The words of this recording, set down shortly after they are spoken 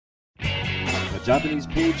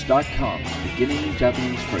JapanesePage.com, beginning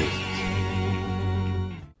Japanese phrases.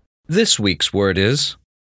 This week's word is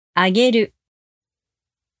あげる、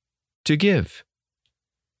 to give.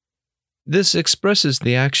 This expresses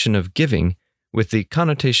the action of giving with the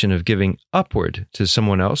connotation of giving upward to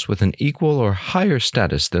someone else with an equal or higher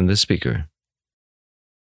status than the speaker.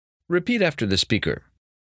 Repeat after the speaker.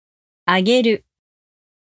 あげる、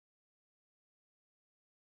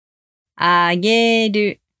あげ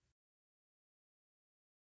る、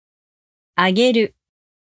あげる。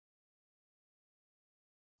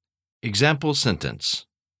 Example sentence.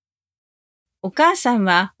 お母さん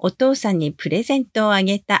はお父さんにプレゼントをあ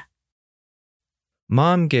げた。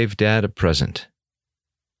Mom gave Dad a present.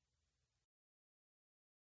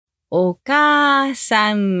 お母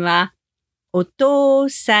さんはお父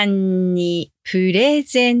さんにプレ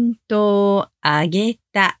ゼントをあげ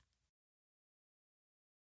た。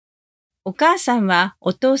お母さんは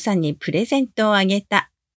お父さんにプレゼントをあげ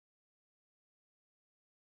た。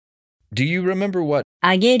Do you remember what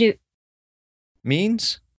あげる、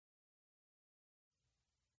 means?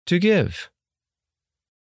 To give.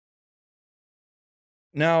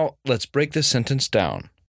 Now, let's break this sentence down.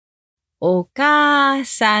 お母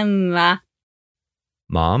さんは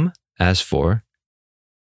Mom, as for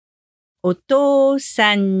お父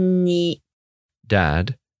さんに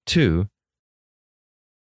Dad, to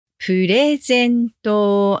プレゼン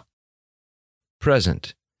トを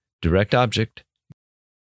present, direct object,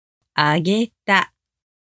 あげた。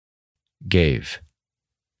 gave.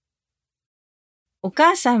 お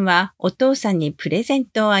母さんはお父さんにプレゼン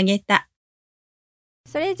トをあげた。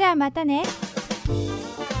それじゃあまたね。